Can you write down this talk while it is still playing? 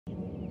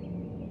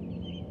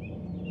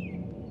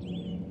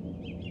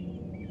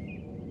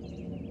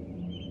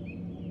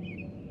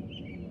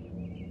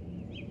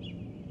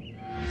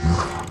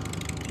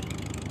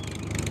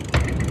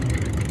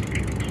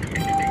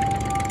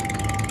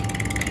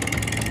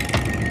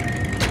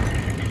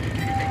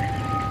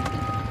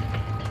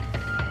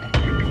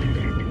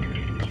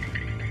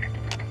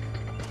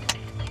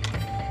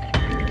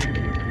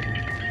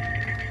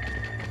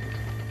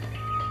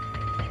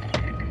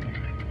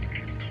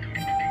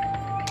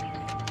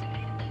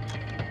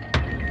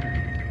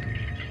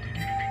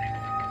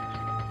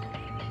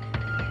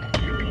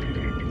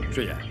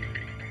瑞妍，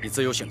你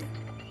自由行动。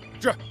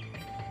是。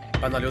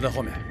班长留在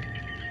后面，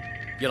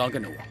一郎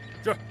跟着我。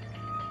是。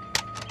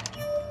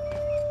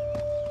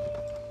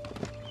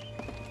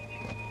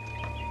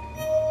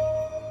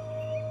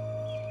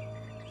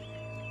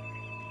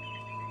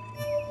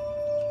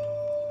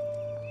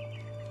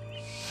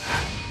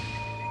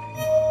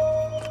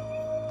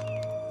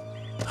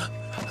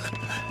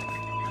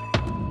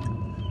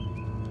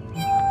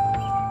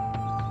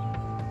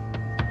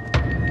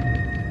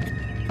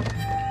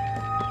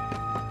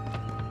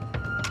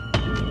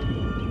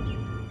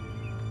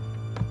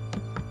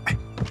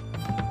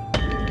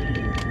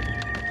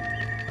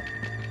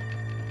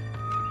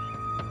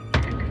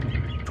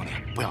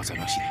不要再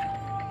闹系列了，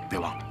别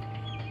忘了，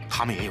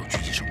他们也有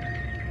狙击手。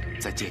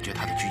在解决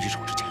他的狙击手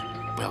之前，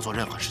不要做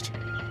任何事情。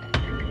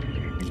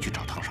你去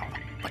找汤勺吧，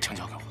把枪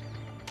交给我。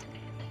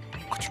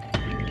快去！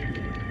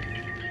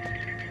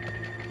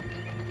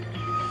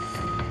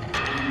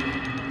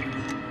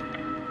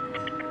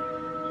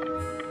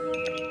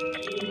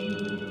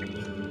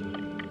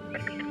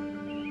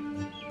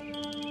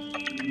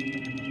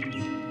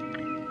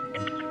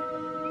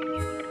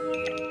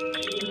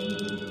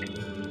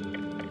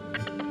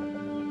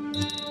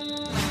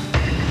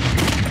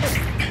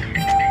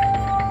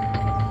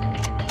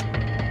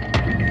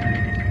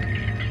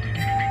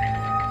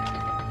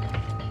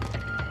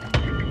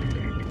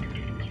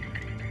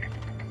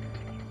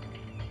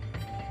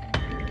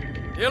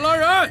野狼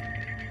人，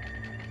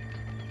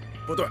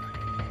不对，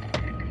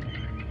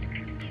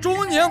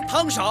中年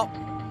堂赏，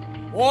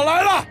我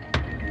来了。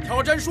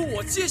挑战书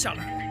我接下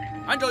来了，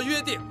按照约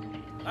定，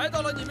来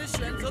到了你们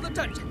选择的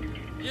战场。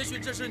也许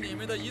这是你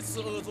们的一次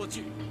恶作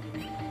剧，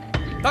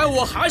但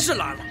我还是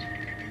来了。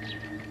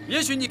也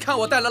许你看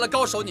我带来了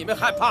高手，你们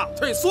害怕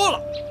退缩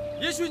了；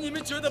也许你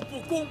们觉得不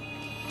公，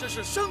这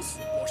是生死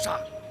搏杀，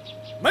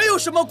没有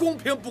什么公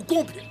平不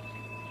公平。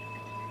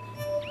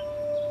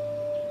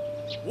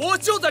我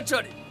就在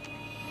这里，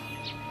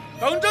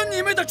等着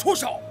你们的出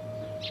手。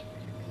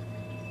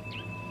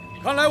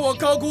看来我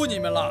高估你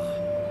们了，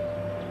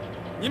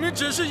你们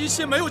只是一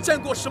些没有见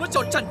过什么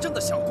叫战争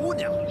的小姑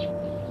娘。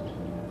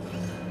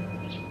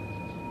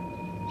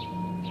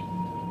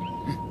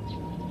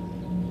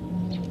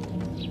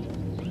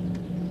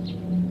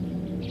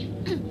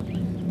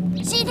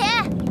西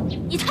田，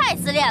你太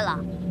自恋了，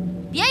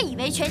别以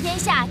为全天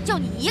下就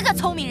你一个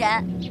聪明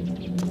人。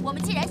我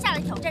们既然下了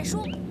挑战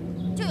书，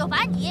就有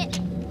把你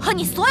和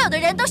你所有的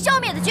人都消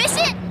灭的决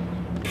心。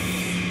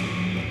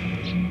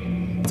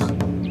走。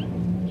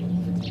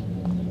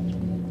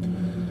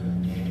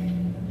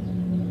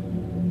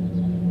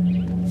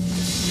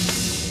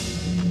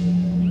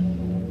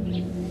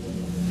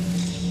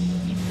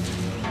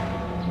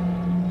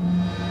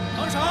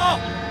唐少，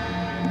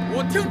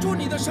我听出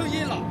你的声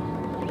音了。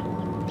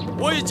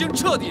我已经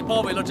彻底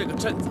包围了这个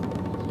镇子，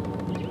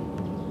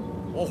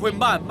我会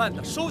慢慢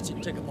的收紧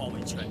这个包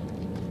围圈。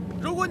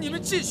如果你们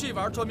继续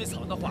玩捉迷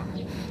藏的话，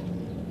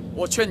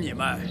我劝你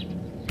们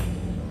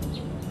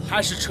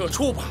还是撤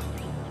出吧。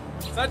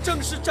在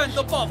正式战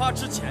斗爆发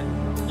之前，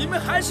你们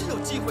还是有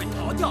机会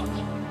逃掉的。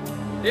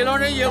猎狼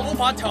人也无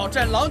法挑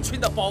战狼群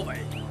的包围。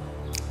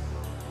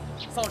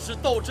丧失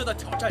斗志的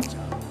挑战者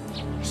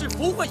是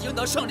不会赢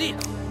得胜利的。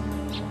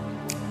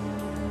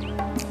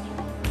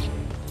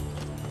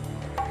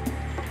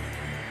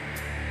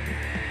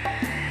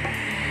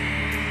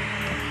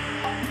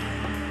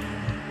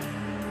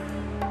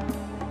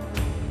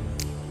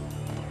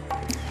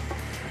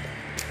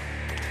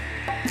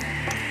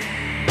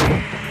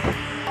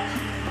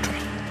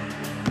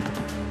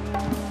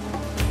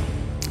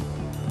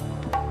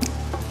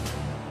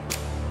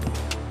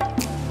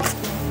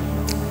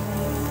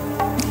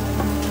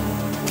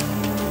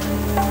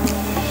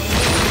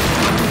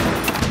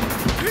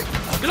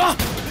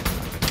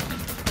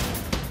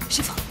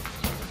师傅，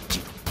记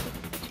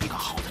住，一个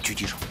好的狙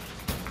击手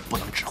不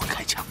能只会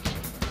开枪。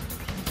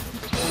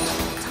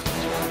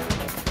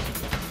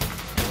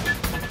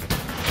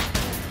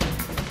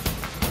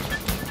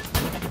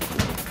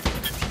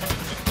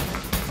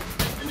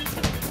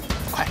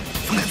快，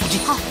分开出击！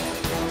好。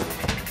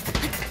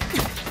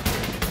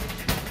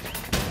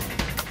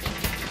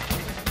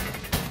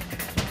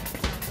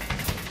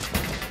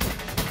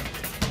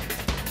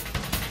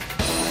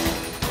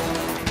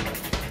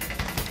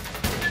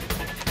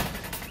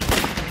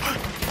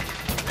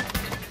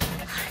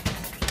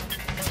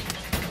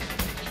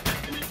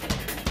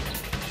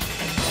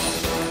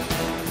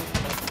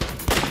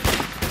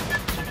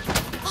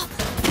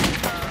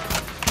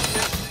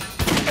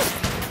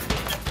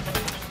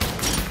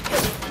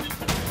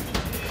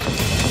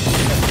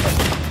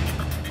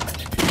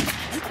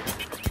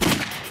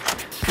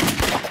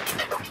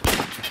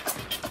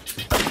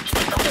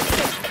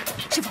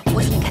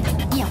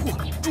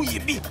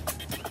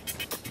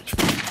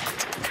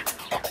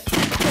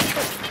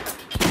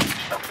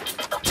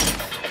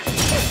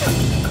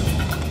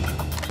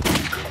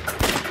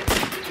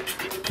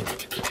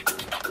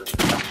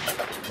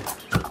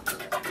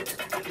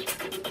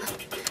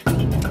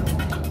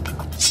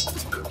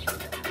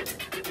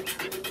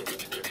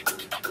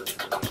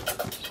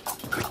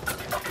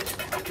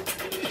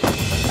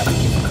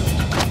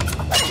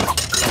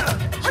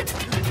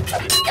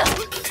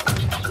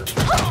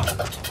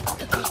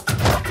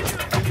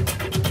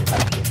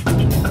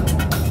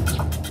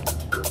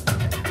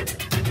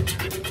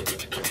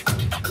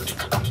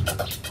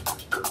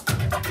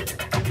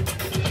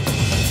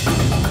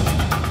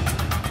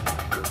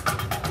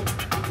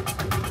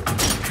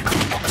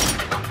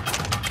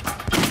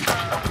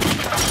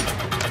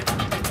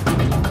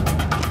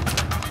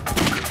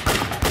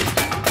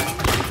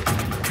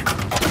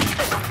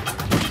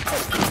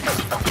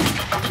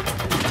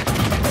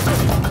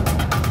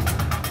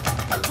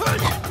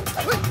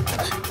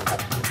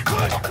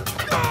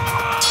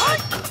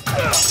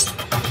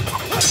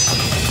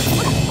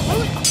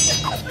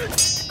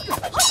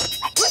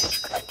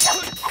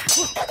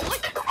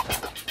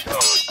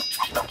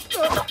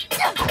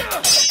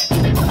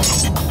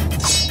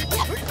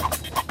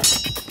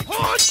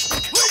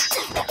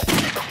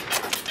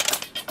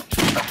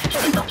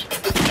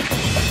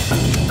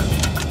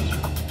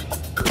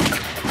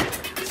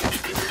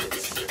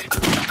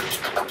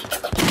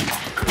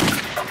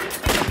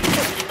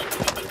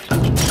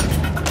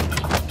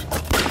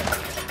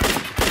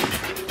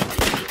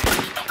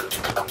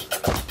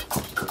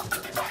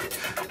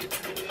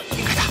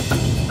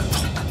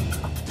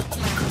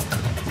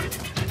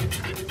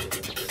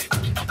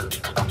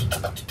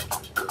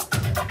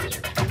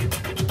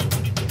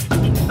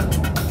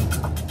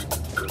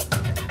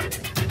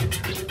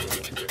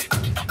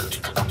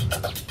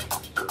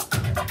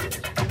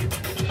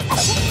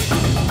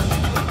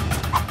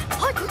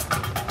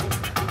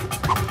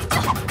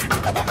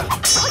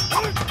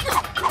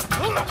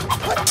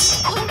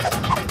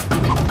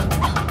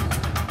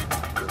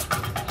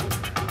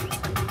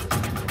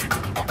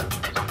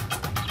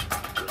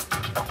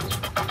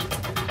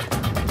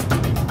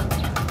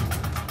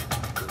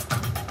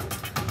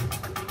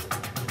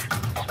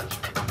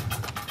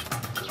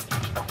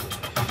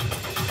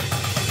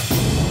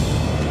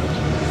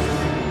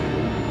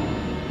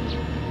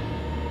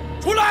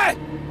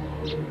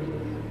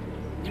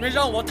们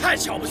让我太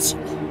瞧不起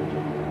了！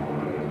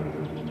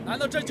难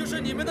道这就是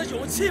你们的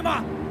勇气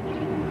吗？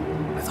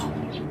来走。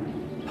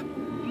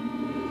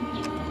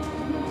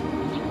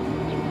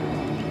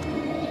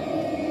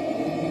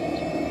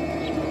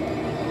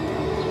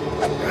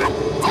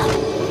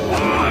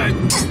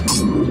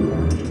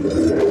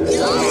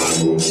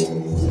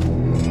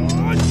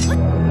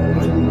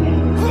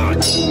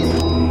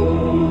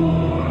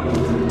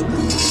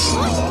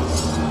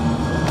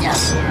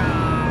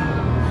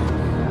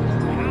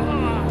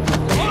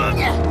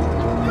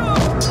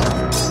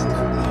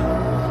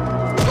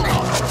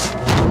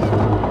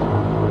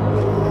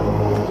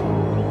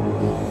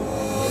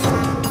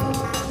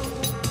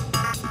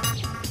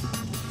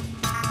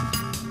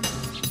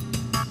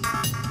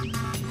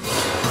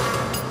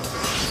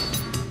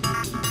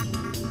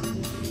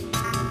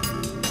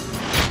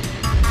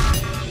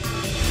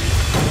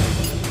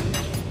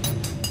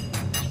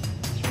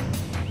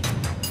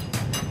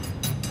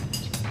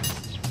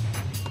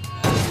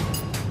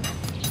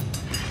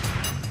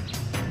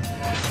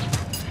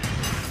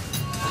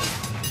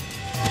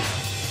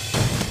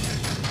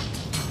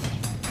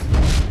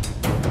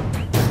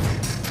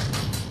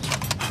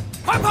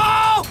快跑！